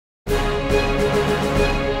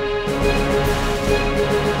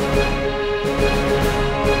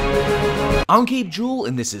I'm Cape Jewel,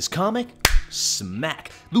 and this is Comic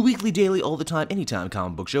Smack, the weekly, daily, all the time, anytime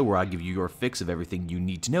comic book show where I give you your fix of everything you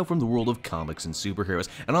need to know from the world of comics and superheroes.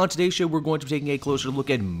 And on today's show, we're going to be taking a closer look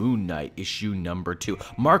at Moon Knight, issue number 2.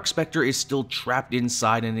 Marc Spector is still trapped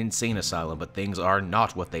inside an insane asylum, but things are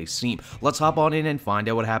not what they seem. Let's hop on in and find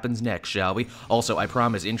out what happens next, shall we? Also, I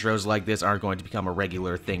promise intros like this aren't going to become a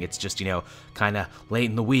regular thing. It's just, kinda late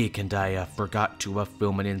in the week, and I forgot to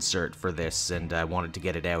film an insert for this, and I wanted to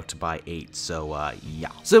get it out by 8, so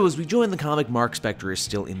yeah. So as we join the comic, Marc Spector is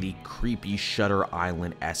still in the creepy Shutter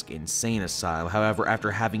Island-esque insane asylum. However, after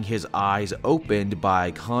having his eyes opened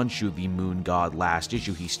by Khonshu, the moon god, last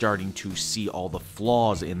issue, he's starting to see all the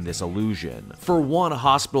flaws in this illusion. For one,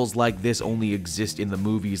 hospitals like this only exist in the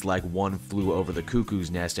movies like One Flew Over the Cuckoo's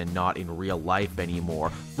Nest and not in real life anymore.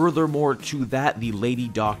 Furthermore to that, the lady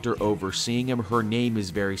doctor overseeing him, her name is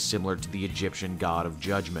very similar to the Egyptian god of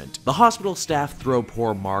judgment. The hospital staff throw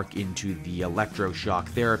poor Mark into the electroshock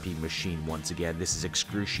therapy machine once again. This is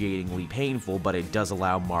excruciatingly painful, but it does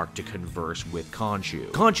allow Mark to converse with Khonshu.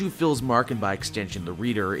 Khonshu fills Mark, and by extension the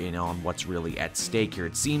reader, in on what's really at stake here.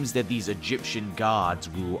 It seems that these Egyptian gods,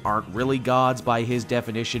 who aren't really gods by his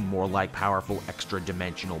definition, more like powerful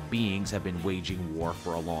extra-dimensional beings, have been waging war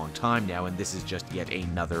for a long time now, and this is just yet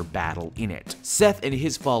another battle in it. Seth and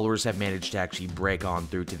his followers have managed to actually break on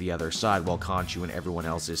through to the other side, while Khonshu and everyone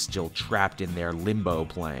else is still trapped in their limbo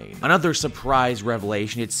plane. Another surprise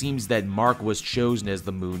revelation: it seems that Mark was chosen as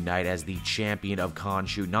the Moon Knight, as the champion of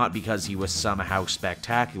Khonshu, not because he was somehow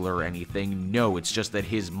spectacular or anything. No, it's just that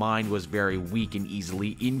his mind was very weak and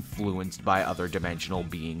easily influenced by other dimensional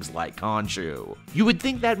beings like Khonshu. You would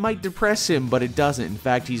think that might depress him, but it doesn't. In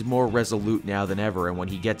fact, he's more resolute now than ever, and when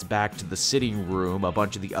he gets back to the sitting room, a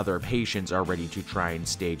bunch of the other patients are ready to try and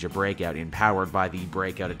stage a breakout, empowered by the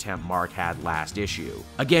breakout attempt Mark had last issue.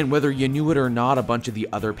 Again, whether you knew it or not, a bunch of the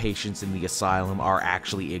other patients in the asylum are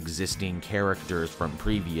actually existing characters from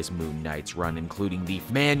previous Moon Knight's run, including the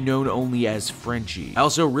man known only as Frenchie. I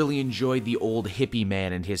also really enjoyed the old hippie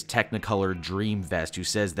man in his Technicolor dream vest, who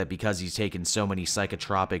says that because he's taken so many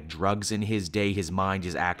psychotropic drugs in his day, his mind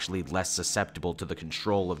is actually less susceptible to the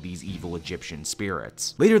control of these evil Egyptian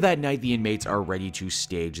spirits. Later that night, the inmates are ready to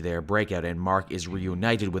stage their breakout, and Mark is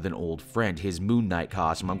reunited with an old friend, his Moon Knight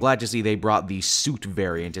costume. I'm glad to see they brought the suit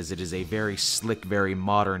variant, as it is a very slick, very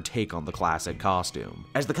modern take on the classic costume.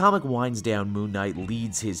 As the comic winds down, Moon Knight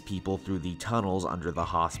leads his people through the tunnels under the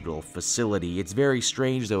hospital facility. It's very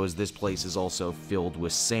strange though, as this place is also filled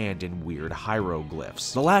with sand and weird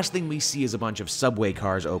hieroglyphs. The last thing we see is a bunch of subway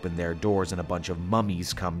cars open their doors and a bunch of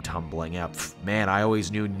mummies come tumbling out. Man, I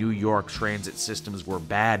always knew New York transit systems were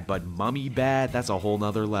bad, but mummy bad? That's a whole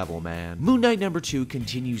nother level, man. Moon Knight number 2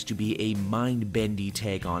 continues to be a mind-bendy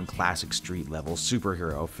take on classic street-level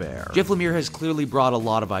superhero fare. Jeff Lemire has clearly brought a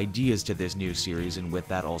lot of ideas to this new series, and with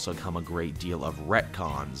that also come a great deal of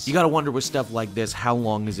retcons. You gotta wonder with stuff like this, how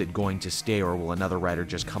long is it going to stay, or will another writer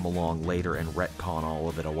just come along later and retcon all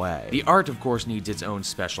of it away? The art, of course, needs its own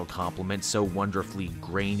special compliment, so wonderfully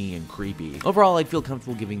grainy and creepy. Overall, I'd feel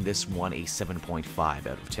comfortable giving this one a 7.5 out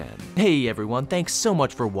of 10. Hey everyone, thanks so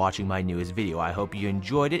much for watching my newest video. I hope you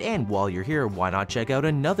enjoyed it, and while you're here, why not check out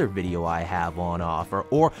another video I have on offer,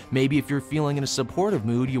 or maybe if you're feeling in a supportive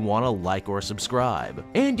mood, you want to like or subscribe.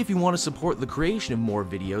 And if you want to support the creation of more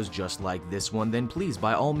videos just like this one, then please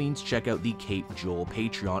by all means check out the Cape Jewel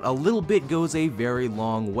Patreon. A little bit goes a very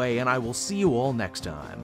long way, and I will see you all next time.